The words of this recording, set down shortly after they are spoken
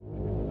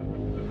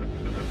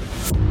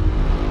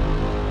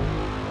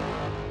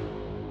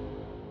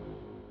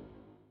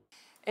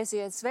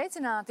Esiet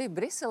sveicināti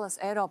Briseles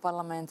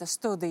Eiroparlamenta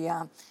studijā.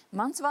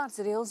 Mans vārds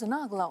ir Ilze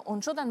Nagla, un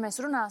šodien mēs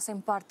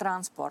runāsim par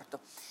transportu.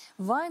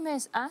 Vai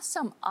mēs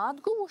esam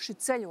atguvuši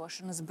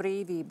ceļošanas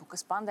brīvību,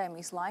 kas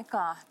pandēmijas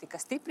laikā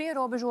tika stipri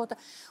ierobežota,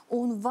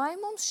 un vai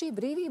mums šī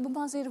brīvība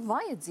maz ir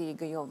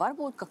vajadzīga, jo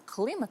varbūt, ka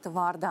klimata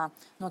vārdā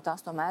no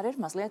tās tomēr ir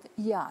mazliet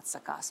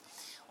jāatsakās.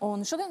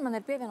 Un šodien man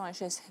ir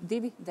pievienojušies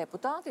 2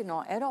 deputāti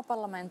no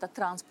Eiroparlamenta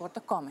transporta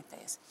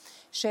komitejas.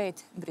 Šeit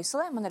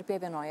Briselē man ir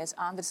pievienojies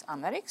Andris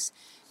Ameriks,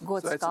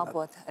 gods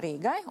kalpot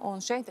Rīgai, un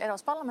šeit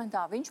Eiropas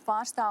parlamentā viņš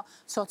pārstāv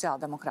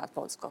sociāldemokrātu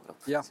politisko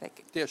grupu. Jā,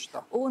 Sveiki. Tieši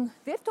tā. Un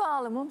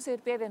virtuāli mums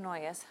ir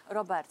pievienojies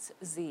Roberts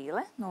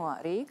Zīle no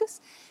Rīgas.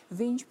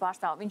 Viņš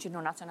ir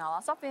no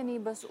Nacionālās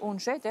apvienības, un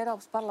šeit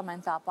Eiropas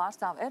parlamentā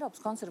pārstāv Eiropas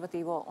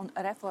konservatīvo un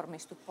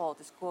reformistu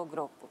politisko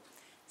grupu.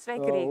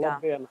 Sveiki, Rīgā.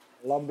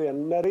 Labdien,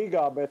 ne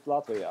Rīgā, bet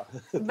Latvijā.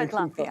 Bet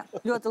Latvijā.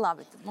 Ļoti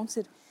labi. Mums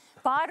ir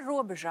pāri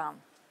robežām.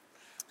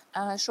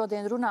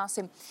 Šodien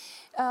runāsim.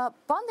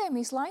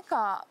 Pandēmijas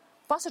laikā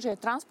pasažieru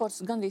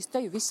transports gandrīz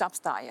te jau viss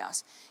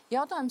apstājās.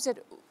 Jautājums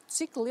ir,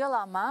 cik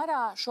lielā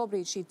mērā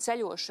šobrīd šī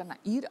ceļošana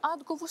ir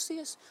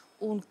atguvusies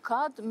un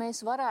kad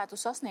mēs varētu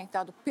sasniegt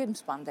tādu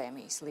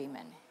pirmspandēmijas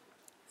līmeni?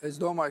 Es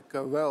domāju,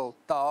 ka vēl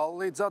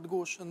tālu līdz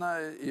atgūšanai,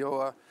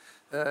 jo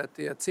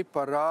tie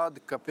cipari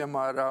rāda, ka,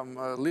 piemēram,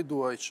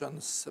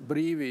 lidošanas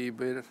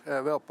brīvība ir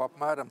vēl pa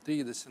apmēram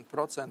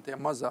 30%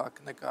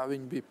 mazāk nekā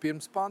viņi bija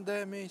pirms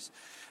pandēmijas,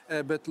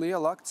 bet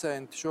liela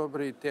akcenti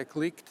šobrīd tiek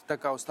likti tā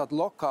kā uz tādu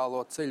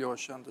lokālo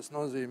ceļošanu. Tas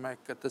nozīmē,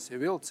 ka tas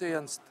ir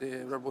vilciens,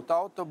 tie varbūt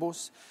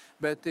autobusi,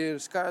 bet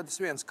ir skaidrs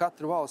viens,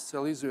 katra valsts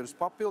vēl izvirs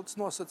papildus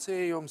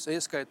nosacījums,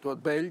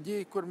 ieskaitot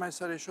Beļģiju, kur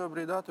mēs arī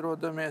šobrīd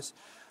atrodamies,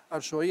 ar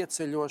šo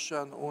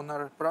ieceļošanu un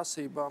ar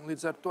prasībām.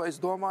 Līdz ar to es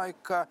domāju,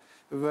 ka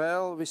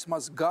vēl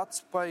vismaz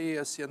gads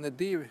paies, ja ne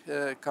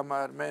 2,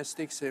 kamēr mēs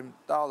tiksim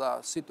tādā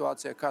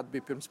situācijā, kāda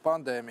bija pirms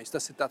pandēmijas.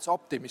 Tas ir tāds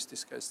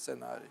optimistiskais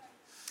scenārijs.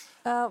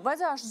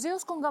 Vajadzāšu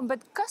Zilskungam,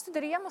 bet kas tad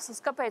ir iemesls,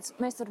 kāpēc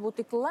mēs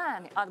varbūt tik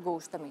lēni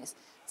atgūstamies?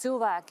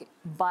 Cilvēki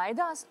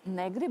baidās,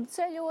 negrib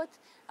ceļot,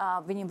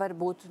 viņi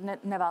varbūt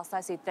nevēlas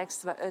taisīt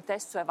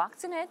testus vai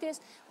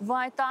vakcinēties,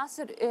 vai tās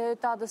ir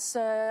tādas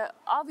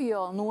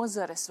avio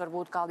nozares,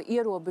 varbūt kādi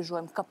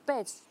ierobežojumi,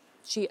 kāpēc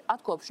šī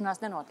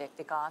atkopšanās nenotiek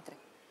tik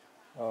ātri?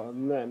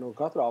 Nē,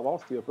 katrā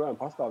valstī joprojām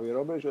pastāv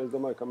ierobežojumi. Es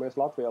domāju, ka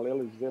mēs Latvijā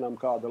lieliski zinām,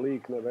 kāda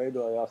līkne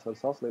veidojās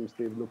ar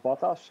saslimstību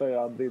patās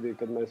šajā brīdī,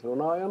 kad mēs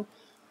runājam.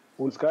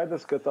 Un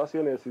skaidrs, ka tas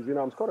ienesīs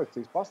zināmas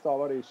korekcijas. Pastāv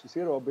arī šis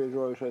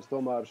ierobežojušais,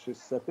 tomēr šis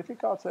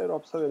certifikāts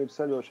Eiropas Savienības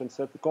ceļošanas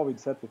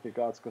Covid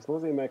certifikāts, kas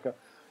nozīmē, ka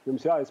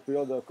jums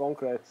jāizpilda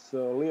konkrētas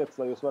lietas,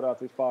 lai jūs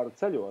varētu vispār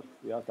ceļot.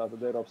 Jā,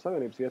 tātad Eiropas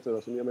Savienības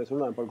ietveros. Un ja mēs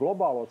runājam par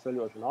globālo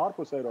ceļošanu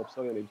ārpus Eiropas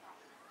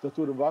Savienības, tad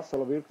tur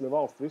vesela virkne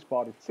valsts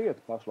vispār ir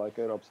cieta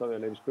pašlaik Eiropas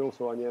Savienības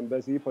pilsoņiem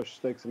bez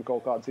īpašas, teiksim,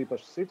 kaut kādas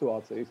īpašas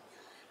situācijas.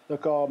 Tā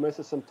kā mēs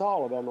esam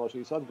tālu vēl no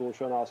šīs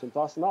atgūšanās, un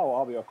tas nav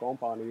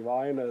aviokompānija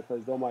vaina,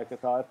 tad es domāju,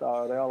 ka tā ir tā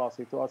reālā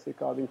situācija,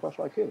 kāda viņa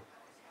pašlaik ir.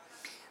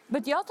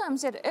 Bet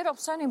jautājums ir,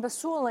 Eiropas Savienība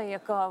solīja,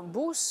 ka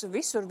būs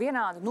visur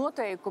vienādi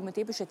noteikumi,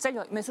 tīpaši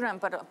ceļojumi. Mēs runājam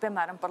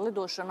piemēram, par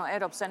lidošanu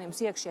Eiropas Savienības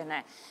iekšienē,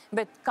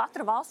 bet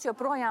katra valsts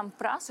joprojām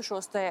prasa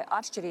šos te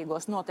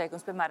atšķirīgos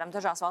noteikumus. Piemēram,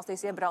 dažās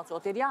valstīs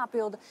iebraucot ir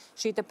jāpilda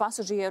šī te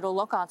pasažieru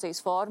lokācijas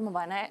forma,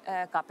 vai ne,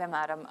 kā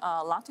piemēram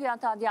Latvijā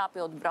tāda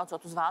jāpilda,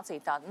 braucot uz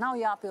Vāciju tāda nav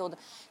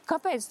jāpilda.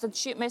 Kāpēc tad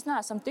mēs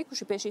neesam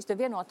tikuši pie šīs te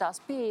vienotās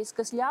pieejas,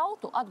 kas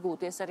ļautu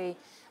atgūties arī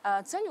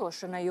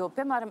ceļošanai? Jo,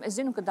 piemēram, es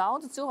zinu, ka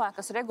daudzi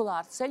cilvēki, kas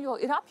regulāri ceļo,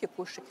 ir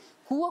apjukuši,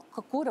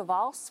 kura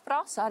valsts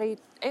prasa arī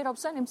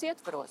Eiropas Savienības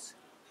ietvaros.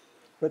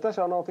 Bet tas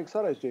jau nav tik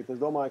sarežģīti.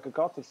 Es domāju, ka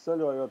katrs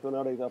ceļojot, un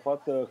arī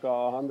tāpat kā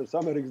Andris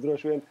Ameriks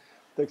droši vien,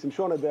 teiksim,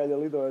 šonedēļ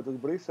lidojot uz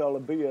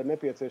Briseli, bija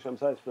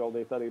nepieciešams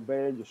aizpildīt arī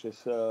Beļģu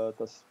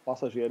tas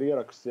pasažieru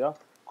ieraksts, ja?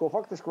 Ko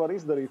faktiski var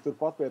izdarīt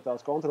turpat pie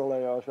tās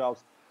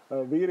kontrolējošās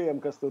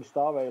vīriem, kas tur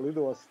stāvēja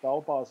lidos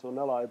telpās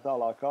un nelaida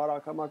tālāk ārā,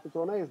 kamēr tu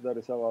to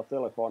neizdari savā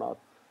telefonā.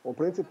 Un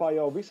principā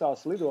jau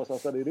visās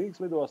lidostās, arī Rīgas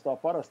lidostā,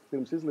 parasti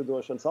pirms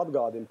izlidošanas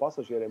atgādina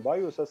pasažieriem, vai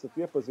jūs esat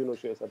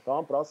iepazinušies ar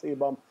tām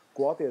prasībām,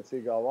 ko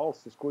attiecīgā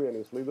valsts, uz kurien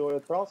jūs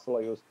lidojat, prasa,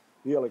 lai jūs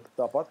ielikt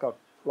tāpat kā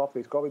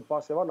Latvijas Covid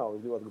pass jau nav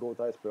ļoti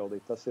grūti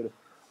aizpildīt. Tas ir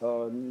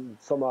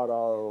samērā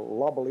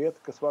laba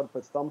lieta, kas var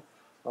pēc tam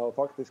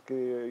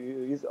faktiski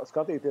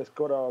skatīties,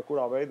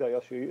 kurā veidā,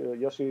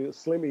 ja šī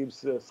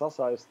slimības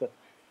sasaiste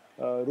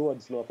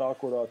rodas no tā,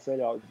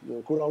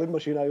 kurā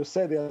lidmašīnā jūs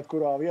sēdījāt,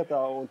 kurā vietā,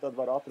 un tad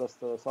var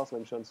atrast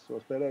saslimšanas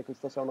pēdējos,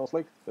 tas jau nav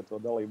slikti, ka to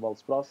dalību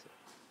valsts prasa.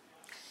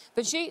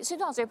 Bet šī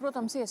situācija,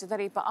 protams, iesit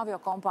arī pa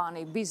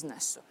aviokompāniju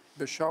biznesu.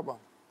 Bez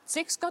šaubām.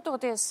 Cik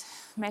skatoties,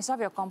 mēs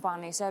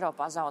aviokompānijas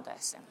Eiropā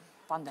zaudēsim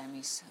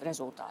pandēmijas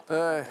rezultātā?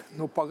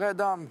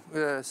 Pagaidām,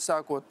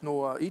 sākot no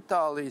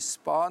Itālijas,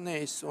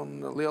 Spānijas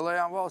un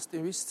lielajām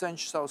valstīm, visi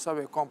cenšas savus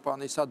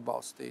aviokompānijas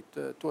atbalstīt.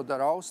 To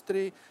dara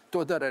Austrija,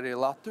 to dara arī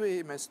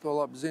Latvija. Mēs to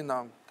labi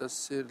zinām. Tas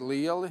ir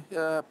lieli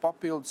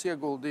papildus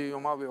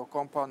ieguldījumi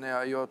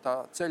aviokompānijā, jo tā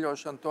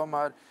ceļošana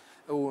tomēr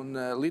Un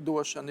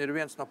lidošana ir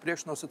viens no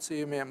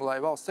priekšnosacījumiem, lai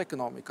valsts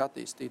ekonomika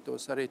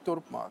attīstītos arī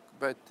turpmāk.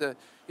 Bet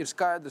ir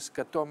skaidrs,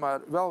 ka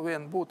tomēr vēl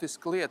viena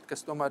būtiska lieta,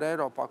 kas tomēr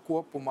Eiropā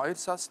kopumā ir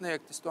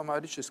sasniegtas,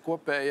 tomēr ir šis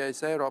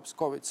kopējais Eiropas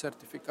Covid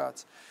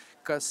certifikāts,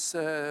 kas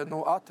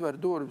atver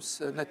durvis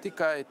ne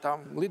tikai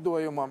tam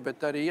lidojumam,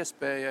 bet arī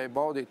iespējai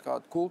baudīt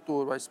kādu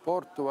kultūru vai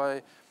sportu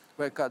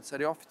vai kādas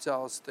arī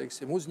oficiālas,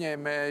 teiksim,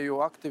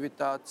 uzņēmēju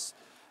aktivitātes.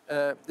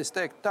 Es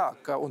teiktu tā,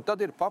 ka un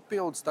tad ir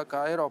papildus, tā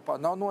kā Eiropā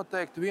nav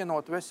noteikti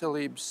vienota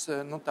veselības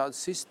tāda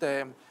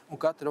sistēma, un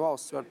katra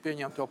valsts var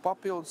pieņemt to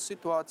papildus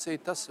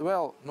situāciju, tas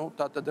vēl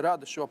tātad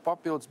rada šo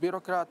papildus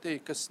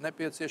birokrātiju, kas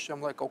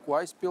nepieciešama, lai kaut ko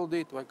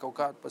aizpildītu vai kaut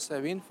kādu par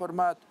sevi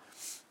informētu.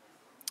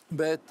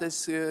 Bet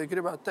es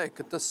gribētu teikt,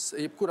 ka tas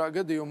jebkurā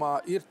gadījumā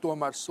ir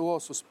tomēr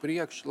solis uz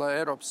priekšu, lai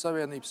Eiropas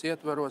Savienības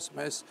ietveros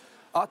mēs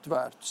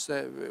atvērtu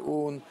sevi.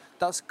 Un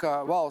tas,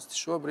 ka valstis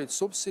šobrīd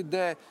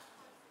subsidē,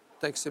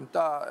 teiksim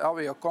tā,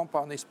 avio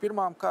kompānijas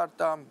pirmām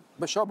kārtām,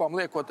 bez šaubām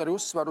liekot arī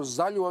uzsvaru uz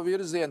zaļo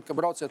virzienu, ka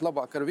brauciet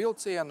labāk ar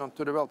vilcienu, un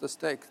tur ir vēl tas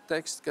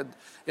teksts, ka,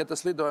 ja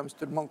tas lidojums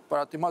tur,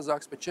 manuprāt, ir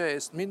mazāks par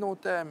 40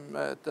 minūtēm,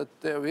 tad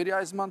tev ir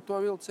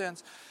jāizmanto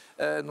vilciens.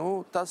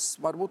 Tas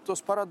varbūt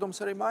tos paradumus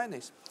arī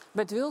mainīs.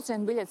 Bet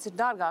vilcienu biļets ir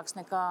dārgāks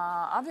nekā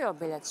avio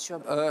biļets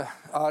šobrīd?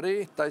 Arī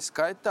tai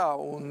skaitā,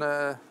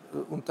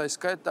 un tai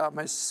skaitā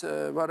mēs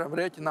varam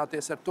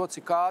rēķināties ar to,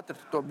 cik ātri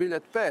to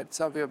biļeti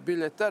pērc. Avio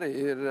biļeti arī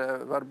ir,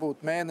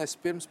 varbūt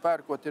mēnesi pirms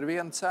pērkot ir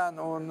viena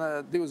cena, un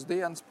 2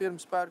 dienas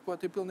pirms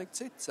pērkot ir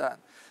pilnīgi cita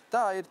cena.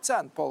 Tā ir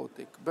cena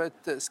politika,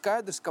 bet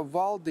skaidrs, ka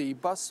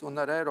valdības un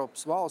ar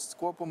Eiropas valsts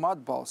kopumā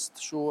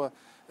atbalsta šo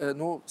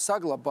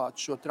saglabāt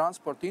šo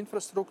transporta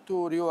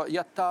infrastruktūru, jo,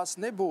 ja tās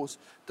nebūs,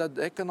 tad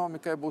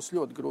ekonomikai būs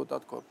ļoti grūti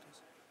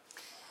atkopties.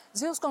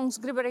 Zilskungs,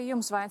 grib arī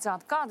jums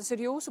vaicāt, kādas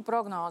ir jūsu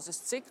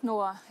prognozes, cik no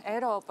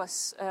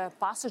Eiropas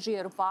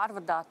pasažieru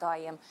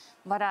pārvadātājiem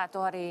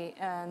varētu arī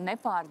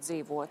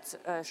nepārdzīvot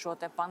šo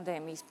te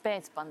pandēmijas,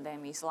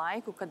 pēcpandēmijas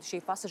laiku, kad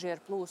šī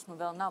pasažieru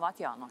plūsma vēl nav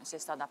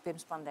atjaunojusies tādā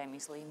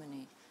pirmspandēmijas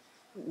līmenī?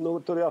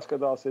 Tur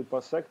jāskatās ir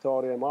par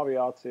sektoriem,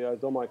 aviācijā. Es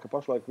domāju, ka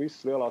pašlaik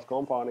visas lielās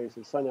kompānijas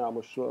ir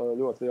saņēmuši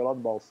ļoti lielu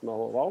atbalstu no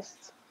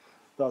valsts.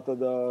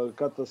 Tātad,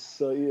 kad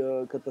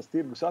tas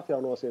tirgus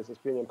atjaunosies,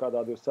 es pieņemu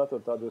kādā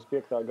 24.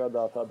 25.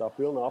 gadā tādā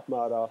pilnā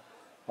apmērā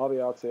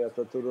aviācijā,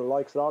 tad tur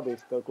laiks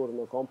rādīs, kura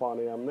no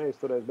kompānijām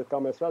neizturēs. Bet, kā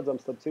mēs redzam,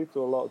 starp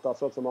citu, tā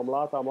saucamām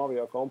lētām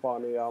avio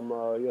kompānijām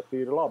ir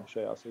tīri labi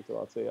šajā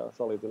situācijā,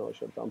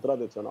 salīdzinoši ar tām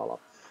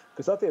tradicionālām.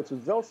 Kas attiec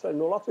uz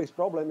dzelzceļu, Latvijas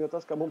problēma, jo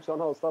tas, ka mums jau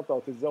nav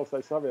starptautisks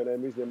dzelzceļa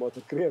savienojumi, izņemot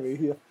ar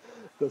Krieviju,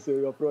 tas ir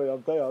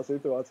joprojām tajā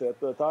situācijā.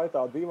 Tā ir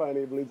tā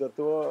dīvainība līdz ar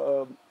to,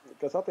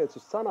 kas attiec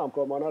uz cenām,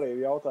 ko man arī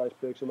ir jautājis,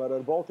 priekšam ar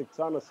Baltiku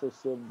cenas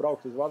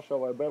braukt uz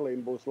Varšavu vai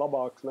Berlīnu būs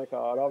labāks nekā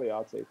ar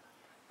aviāciju.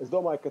 Es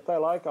domāju, ka tajā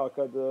laikā,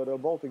 kad ar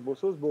Baltiku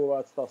būs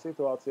uzbūvēts, tā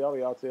situācija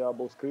aviācijā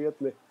būs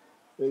krietni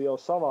jau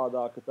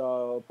savādāk, tā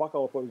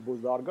pakalpojums būs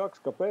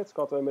dārgāks. Kāpēc?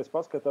 Kaut vai mēs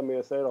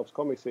paskatāmies Eiropas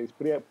komisijas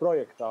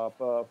projektā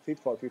Fit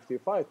for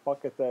 55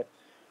 paketē,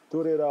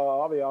 tur ir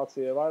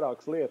aviācija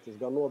vairākas lietas,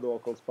 gan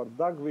nodoklis par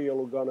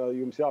degvielu, gan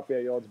jums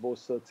jāpieejauc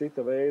būs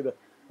cita veida,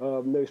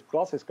 nevis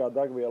klasiskā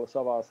degviela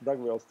savās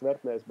degvielas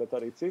tvertnēs, bet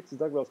arī citas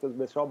degvielas, kas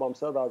bez šaubām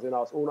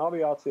sadārdzinās, un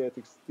aviācija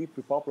tiks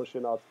stipri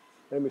paplašināt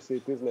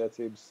emisiju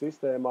tirdzniecības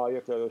sistēmā,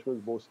 iekļaujoši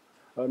mums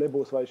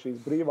nebūs vai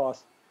šīs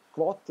brīvās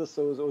kvotas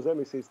uz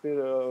emisijas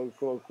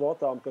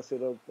kvotām, kas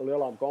ir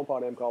lielām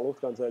kompānijām kā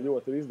Lufthansa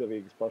ļoti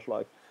izdevīgas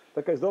pašlaik.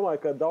 Tā kā es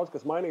domāju, ka daudz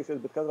kas mainīsies,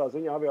 bet katrā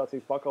ziņā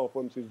aviācijas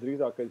pakalpojums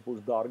visdrīzākais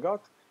būs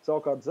dārgāks.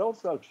 Savukārt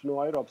dzelzceļš no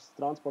Eiropas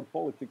transporta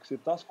politikas ir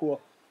tas, ko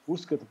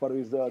uzskata par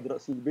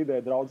vidē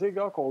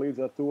draudzīgāko, un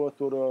līdz ar to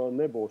tur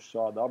nebūs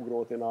šāda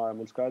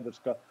apgrūtinājuma. Un skaidrs,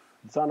 ka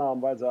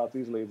cenām vajadzētu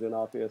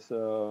izlīdzināties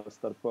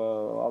starp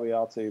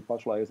aviāciju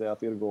pašlaizējā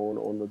tirgu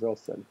un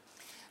dzelzceļu.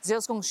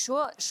 Zilskungs,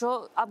 šo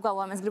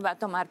apgalvojumu es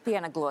gribētu tomēr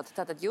pieneglot.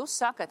 Tātad jūs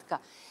sakat, ka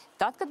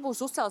tad, kad būs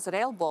uzcelts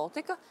Rail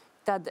Baltica,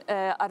 tad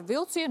ar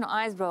vilcienu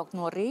aizbraukt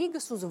no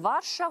Rīgas uz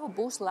Varšavu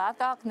būs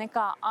lētāk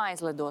nekā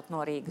aizlidot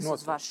no Rīgas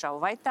uz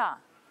Varšavu, vai tā?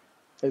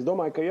 Es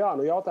domāju, ka jā.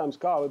 Jautājums,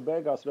 kā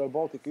beigās Rail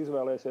Baltica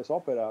izvēlēsies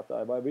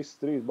operētāji, vai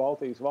visas 3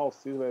 Baltijas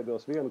valstis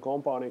izveidos vienu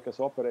kompāniju,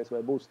 kas operēs, vai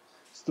būs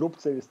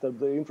strupceļi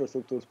starp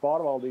infrastruktūras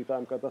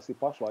pārvaldītājiem, kā tas ir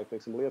pašlaik.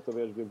 Teiksim,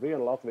 lietuvieši grib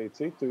vienu, Latviju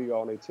citu,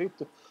 Igauniju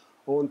citu.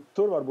 Un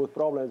tur var būt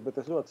problēmas, bet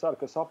es ļoti ceru,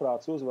 ka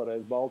saprāts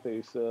uzvarēs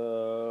Baltijas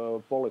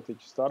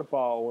politiķu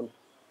starpā.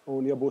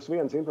 Un ja būs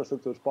viens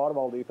infrastruktūras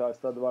pārvaldītājs,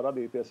 tad var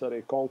radīties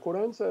arī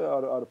konkurence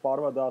ar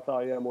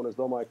pārvadātājiem, un es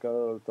domāju, ka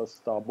tas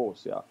tā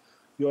būs. Jā.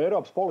 Jo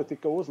Eiropas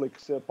politika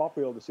uzliks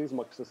papildus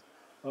izmaksas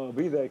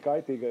vidēji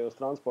kaitīgajos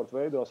transporta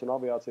veidos, un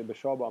aviācija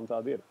bez šaubām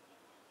tāda ir.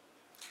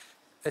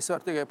 Es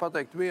varu tikai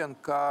pateikt vienu,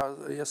 ka,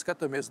 ja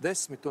skatāmies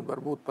 10 un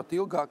varbūt pat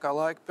ilgākā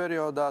laika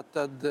periodā,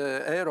 tad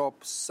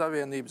Eiropas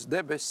Savienības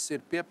debesis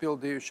ir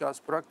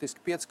piepildījušās praktiski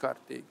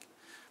 5-kārtīgi.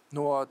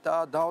 No tā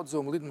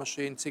daudzuma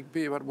lidmašīnu, cik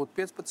bija varbūt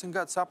 15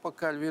 gadus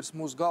atpakaļ virs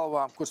mūsu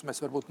galvām, kuras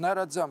mēs varbūt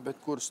neredzam,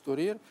 bet kuras tur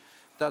ir,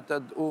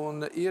 Tātad,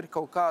 un ir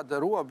kaut kāda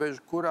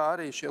robeža, kurā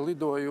arī šie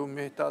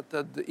lidojumi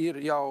tātad ir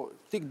jau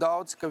tik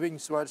daudz, ka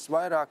viņus vairs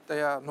vairāk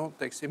tajā,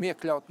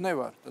 iekļaut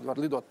nevar. Tad var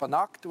lidot pa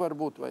nakti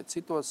varbūt vai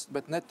citos,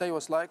 bet ne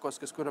tajos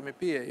laikos, kas kuram ir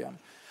pieejami.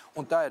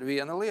 Un tā ir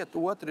viena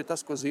lieta. Otra ir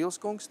tas, ko Zīles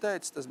kungs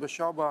teica, tas bez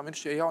šaubām ir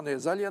šie jaunie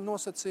zaļie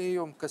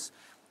nosacījumi, kas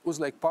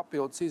uzliek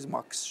papildus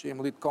izmaksas šīm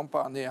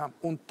lidkompānijām.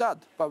 Un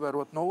tad,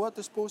 paverot no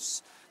otras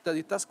puses,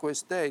 tad ir tas, ko es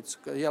teicu,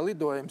 ka ja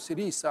lidojums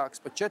ir īsāks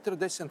pa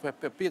 40 vai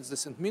pa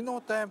 50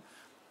 minūtēm,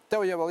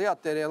 tev jau vēl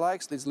jātērē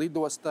laiks līdz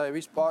lidostai,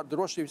 vispār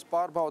drošības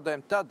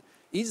pārbaudēm, tad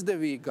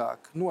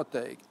izdevīgāk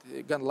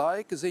noteikti gan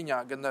laika ziņā,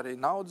 gan arī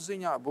naudas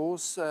ziņā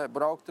būs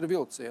braukt ar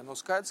vilcienu.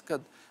 Skaidrs, ka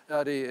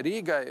arī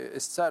Rīgai,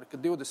 es ceru, ka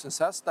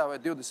 26. vai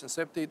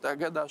 27.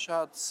 gadā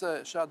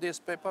šāda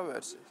iespēja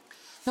pavērsies.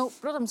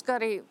 Protams, ka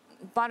arī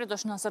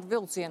pārvietošanās ar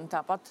vilcienu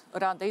tāpat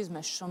rada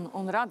izmešus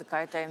un rada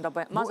kaitējumu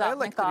dabai mazāk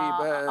nekā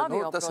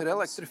avio, tas ir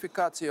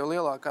elektrifikācija, jo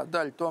lielākā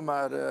daļa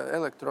tomēr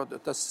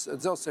tas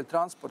dzelzceļa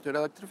transporta ir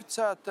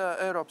elektrificēta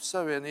Eiropas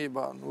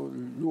Savienībā,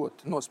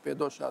 ļoti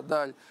nospiedošā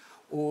daļa.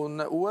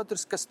 Un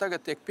otrs, kas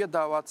tagad tiek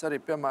piedāvāts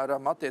arī,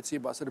 piemēram,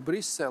 attiecībās ar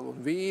Briseli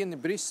un Vīni,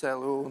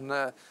 Briseli un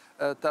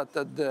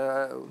tagad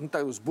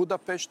uz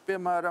Budapeštu,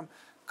 piemēram,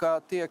 ka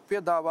tiek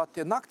piedāvāti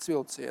tie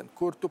naktsvilcieni,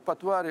 kur tu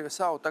pat vari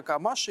savu tā kā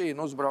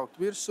mašīnu uzbraukt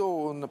virsū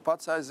un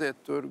pats aiziet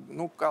tur,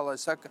 kā lai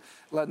saka,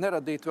 lai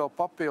neradītu vēl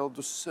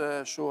papildus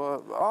šo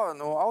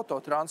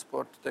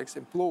autotransportu,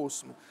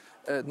 plūsmu.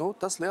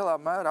 Tas lielā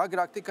mērā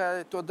agrāk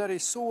tikai to darīja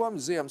Somi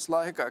ziemas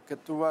laikā,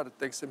 kad tu vari,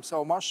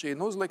 savu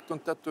mašīnu uzlikt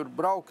un tad tur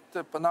braukt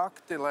pa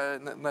nakti,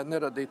 lai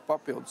neradītu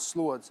papildus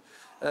slodzi.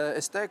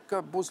 Es teiktu, ka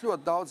būs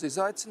ļoti daudz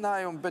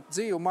izaicinājumu, bet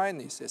dzīve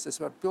mainīsies. Es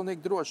varu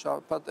pilnīgi droši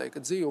pateikt, ka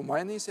dzīve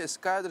mainīsies.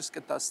 Skaidrs,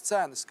 ka tās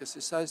cenas, kas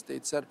ir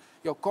saistītas ar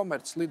jau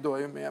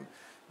komerclidojumiem,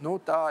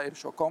 tā ir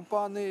šo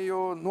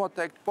kompāniju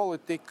noteikti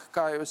politika,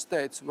 kā jau es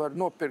teicu, var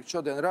nopirkt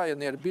šodien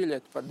Ryanair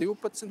biļeti par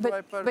 12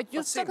 vai par 100. Bet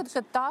jūs sakat,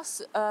 ka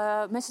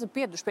mēs esam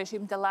pieduši pie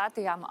šīm te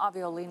lētajām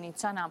aviolīniju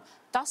cenām.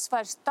 Tas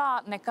vairs tā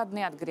nekad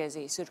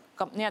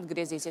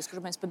neatgriezīsies, kur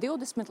mēs pa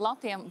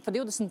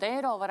 20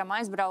 eiro varam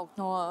aizbraukt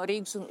no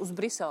Rīgas uz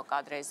Briseli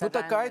kādreiz.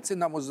 Tā kā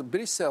aicinām uz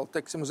Briseli,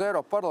 uz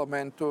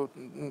Eiroparlamentu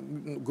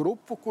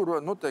grupu,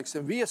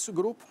 viesu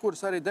grupu,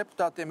 kuras arī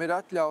deputātiem ir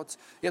atļauts,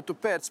 ja tu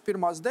pērc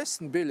pirmās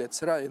 10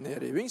 biļetes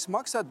Ryanairī, viņas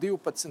maksā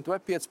 12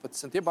 vai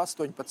 15, jeb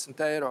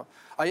 18 eiro.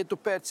 Ja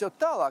tu pērc jau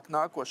tālāk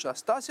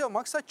nākošās, tās jau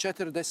maksā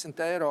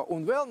 40 eiro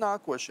un vēl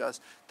nākošās.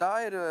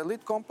 Tā ir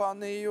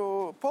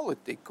lidkompāniju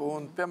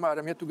politika. Un,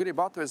 piemēram, ja tu gribi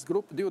atvest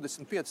grupu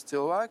 25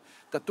 cilvēku,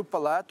 tad tu pa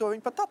lēto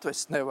viņu pat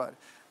atvest nevari.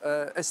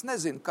 Es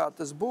nezinu, kā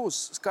tas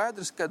būs.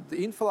 Skaidrs, ka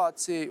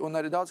inflācija un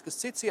arī daudz kas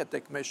cits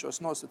ietekmē šos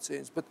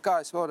nosacījumus, bet,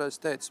 kā es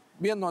vēlreiz teicu,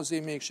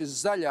 viennozīmīgi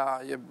šis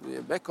zaļā, jeb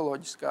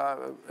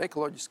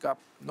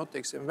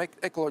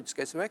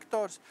ekoloģiskais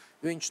vektors,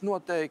 viņš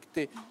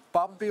noteikti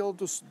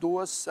papildus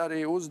dos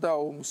arī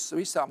uzdevumus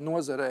visām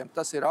nozarēm.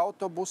 Tas ir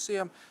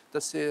autobusiem,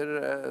 tas ir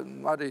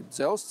arī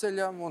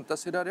dzelzceļam un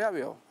tas ir arī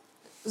avio.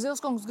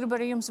 Zīles kungs, gribu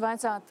arī jums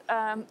vaicāt,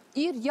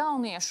 ir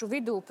jauniešu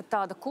vidū pat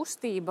tāda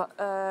kustība,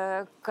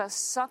 kas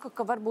saka,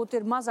 ka varbūt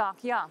ir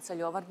mazāk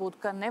jāceļo, varbūt,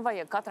 ka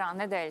nevajag katrā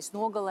nedēļas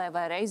nogalē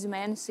vai reizi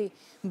mēnesī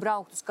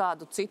braukt uz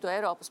kādu citu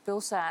Eiropas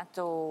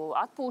pilsētu,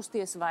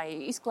 atpūsties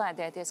vai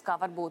izklēdēties, kā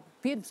varbūt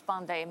pirms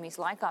pandēmijas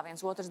laikā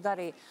viens otrs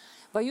darīja.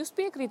 Vai jūs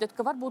piekrītat,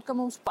 ka varbūt, ka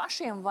mums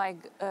pašiem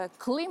vajag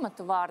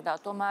klimata vārdā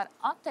tomēr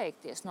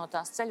atteikties no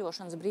tās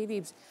ceļošanas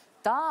brīvības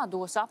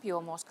tādos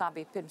apjomos, kā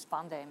bija pirms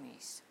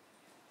pandēmijas?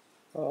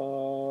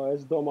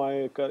 Es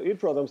domāju, ka ir,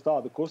 protams,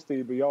 tāda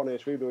kustība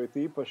jauniešu vidū ir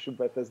īpaši,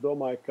 bet es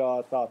domāju, ka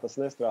tā tas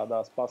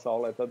nestrādās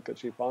pasaulē tad, kad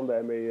šī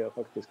pandēmija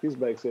faktiski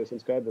izbeigsies un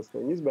skaidrs,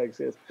 ka viņa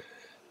izbeigsies.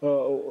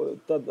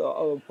 Tad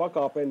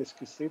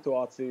pakāpeniski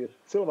situācija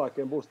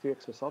cilvēkiem būs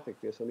tieksme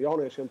satikties un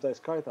jauniešiem tā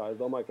skaitā. Es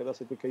domāju, ka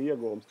tas ir tikai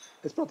iegūms.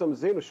 Es, protams,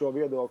 zinu šo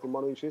viedokli,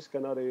 man viņš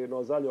izskan arī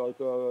no zaļo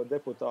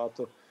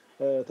deputātu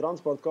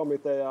transporta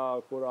komitejā,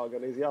 kurā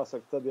gan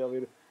jāsaka, tad jau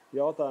ir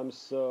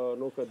jautājums,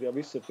 kad jau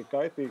viss ir tik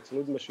kaitīgs,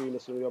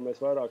 lidmašīnas, un jau mēs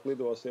vairāk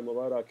lidosim un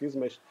vairāk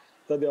izmeši,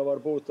 tad jau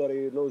varbūt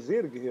arī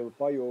zirgi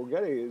pajūgi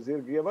arī.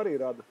 Zirgi jau arī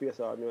rada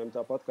piesārņojumu,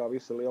 tāpat kā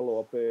visi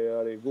lielopi,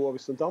 arī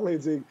govis un tam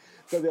līdzīgi.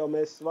 Tad jau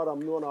mēs varam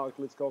nonākt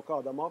līdz kaut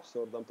kādam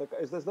absurdam. Tā kā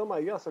es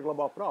domāju,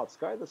 jāsaglabā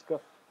prāts. Skaidrs, ka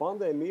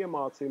pandēmija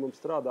iemācīja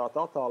mums strādāt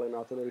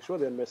attālināt, un arī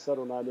šodien mēs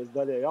sarunājamies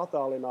daļēji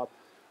attālināt.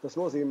 Tas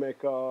nozīmē,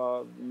 ka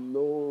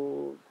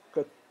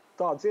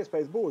tādas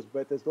iespējas būs,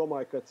 bet es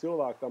domāju, ka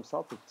cilvēkam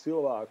satikt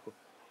cilvēku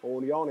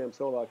un jauniem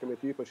cilvēkiem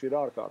īpaši ir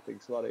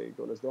ārkārtīgi svarīgi.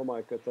 Un es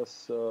domāju, ka tas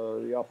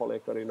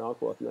jāpaliek arī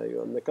nākotnē,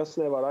 jo nekas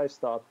nevar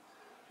aizstāt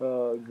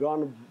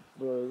gan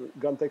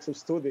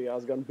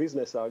studijās, gan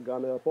biznesā,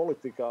 gan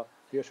politikā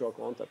tiešo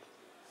kontaktu.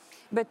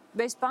 Bet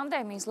bez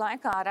pandēmijas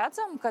laikā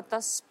redzam, ka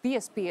tas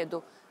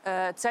piespiedu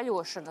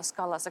ceļošanas,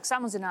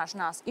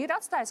 samazināšanās ir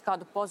atstājis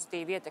kādu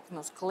pozitīvu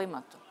ietekmi uz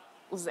klimatu?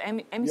 Uz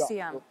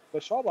emisijām? Jā,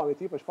 bez šaubām, ir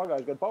īpaši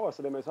pagājušajā gadu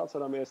pavasarī mēs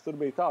atceramies, tur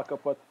bija tā, ka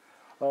pat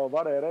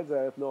varēja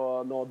redzēt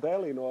no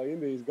Delī, no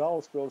Indijas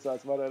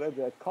galvaspilsētas, varēja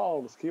redzēt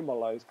kalnus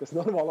Himalajus, kas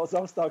normālos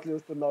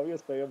apstākļos tur nav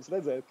iespējams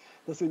redzēt.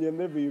 Tas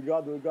viņiem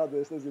nebija gadu,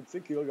 es nezinu,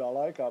 cik ilgā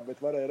laikā,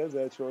 bet varēja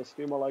redzēt šos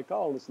Himalaju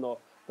kalnus,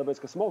 tāpēc,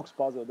 ka smogs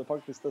pazuda.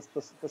 Faktiski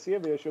tas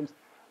ieviešums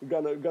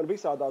gan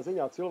visādā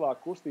ziņā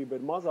cilvēku kustība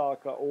ir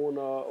mazāka un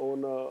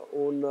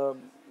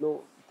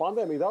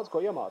pandēmija daudz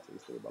ko iemācīja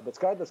īstenībā. Bet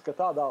skaidrs, ka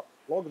tādā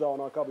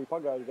lockdownā, kā bija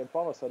pagājušajā gada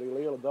pavasarī,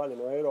 liela daļa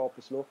no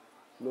Eiropas,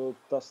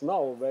 tas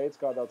nav veids,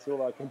 kādā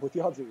cilvēkiem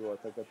būtu jādzīvo.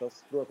 Tas,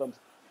 protams,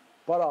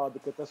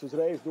 parāda, ka tas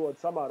uzreiz dod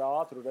samērā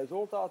ātru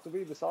rezultātu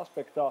vides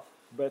aspektā,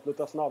 bet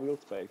tas nav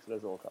ilgspējīgs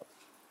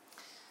rezultāts.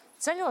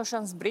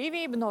 Ceļošanas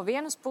brīvība no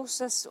vienas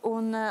puses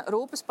un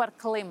rūpes par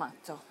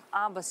klimatu.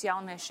 Abas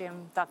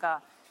jauniešiem tā kā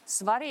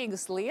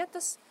svarīgas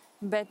lietas,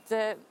 bet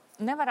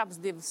nevar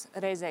abas divas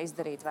reizē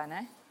izdarīt, vai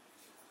ne?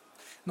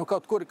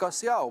 Kaut kur kas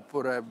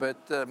jāupurē,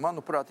 bet,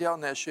 manuprāt,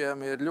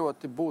 jauniešiem ir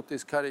ļoti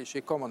būtiski arī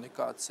šī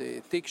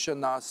komunikācija,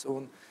 tikšanās.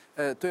 Un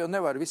tu jau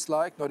nevari visu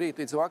laiku no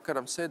rīta līdz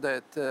vakaram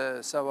sēdēt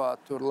savā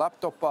tur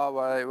laptopā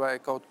vai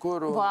kaut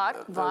kur. Var.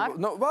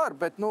 Var,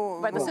 bet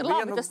vai tas ir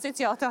labi, tas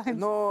cits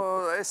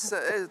jautājums?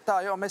 Tā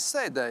jau mēs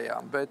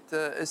sēdējām, bet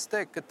es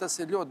teiktu, ka tas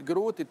ir ļoti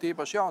grūti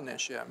tīpaši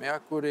jauniešiem,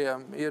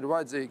 kuriem ir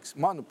vajadzīgs,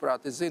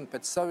 manuprāt, es zinu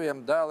pēc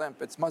saviem dēliem,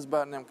 pēc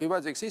mazbērniem, ka ir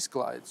vajadzīgs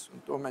izklaides.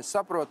 Un to mēs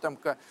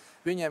saprotam, ka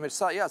viņiem ir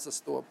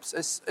jāsastopas.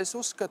 Es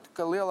uzskatu,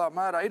 ka lielā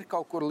mērā ir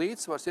kaut kur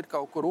līdzsvars, ir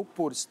kaut kur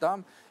upuris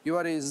tam, jo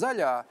arī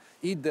zaļā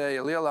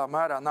ideja lielā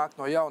mērā nāk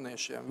no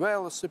jauniešiem.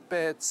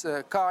 Velosipēds,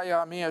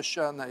 kājām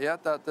iešana,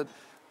 tātad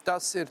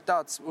tas ir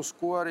tāds, uz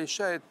ko arī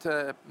šeit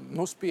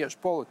spiež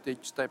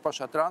politiķus, tai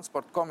pašā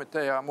transporta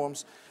komitejā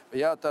mums.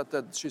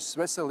 Tātad šis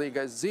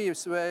veselīgais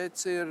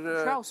dzīvesveids ir...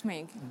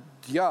 Šausmīgi.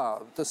 Jā,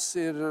 tas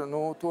ir,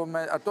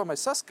 ar to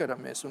mēs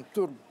saskaramies, un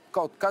tur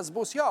kaut kas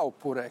būs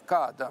jāupurē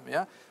kādam,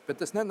 bet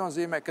tas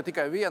nenozīmē, ka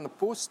tikai viena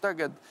puse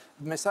tagad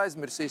mēs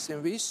aizmirsīsim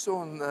visu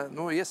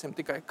un iesim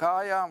tikai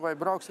kājām vai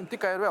brauksim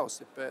tikai ar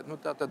velosipēdu.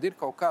 Tā tad ir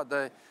kaut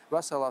kādai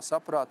veselā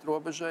saprāta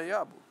robežai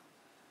jābūt.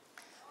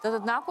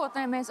 Tad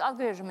nākotnē mēs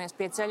atgriežamies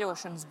pie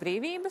ceļošanas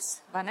brīvības,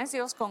 vai ne,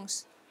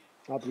 Zilskungs?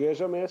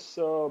 Atgriežamies,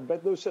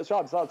 bet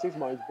šādas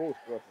izmaiņas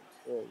būs,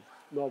 protams.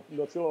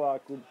 No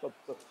cilvēku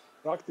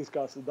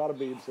praktiskās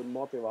darbības un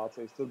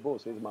motivācijas tur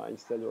būs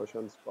izmaiņas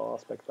ceļošanas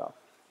aspektā.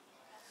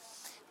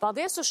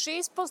 Paldies uz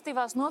šīs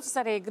pozitīvās notas.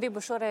 Arī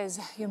gribu šoreiz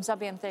jums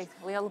abiem teikt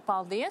lielu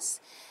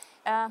paldies.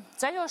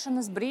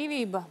 Ceļošanas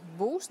brīvība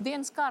būs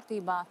dienas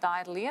kārtībā. Tā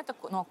ir lieta,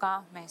 no kā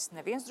mēs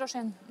neviens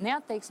droši vien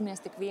neatteiksimies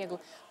tik viegli,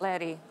 lai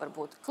arī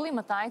varbūt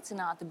klimata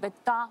aicināti,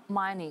 bet tā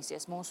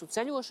mainīsies. Mūsu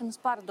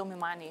ceļošanas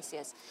paradumi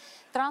mainīsies.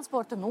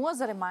 Transporta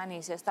nozare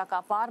mainīsies, tā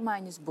kā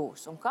pārmaiņas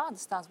būs. Un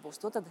kādas tās būs,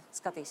 to tad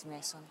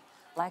skatīsimies un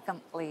laikam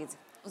līdzi.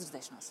 Uz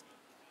redzēšanos!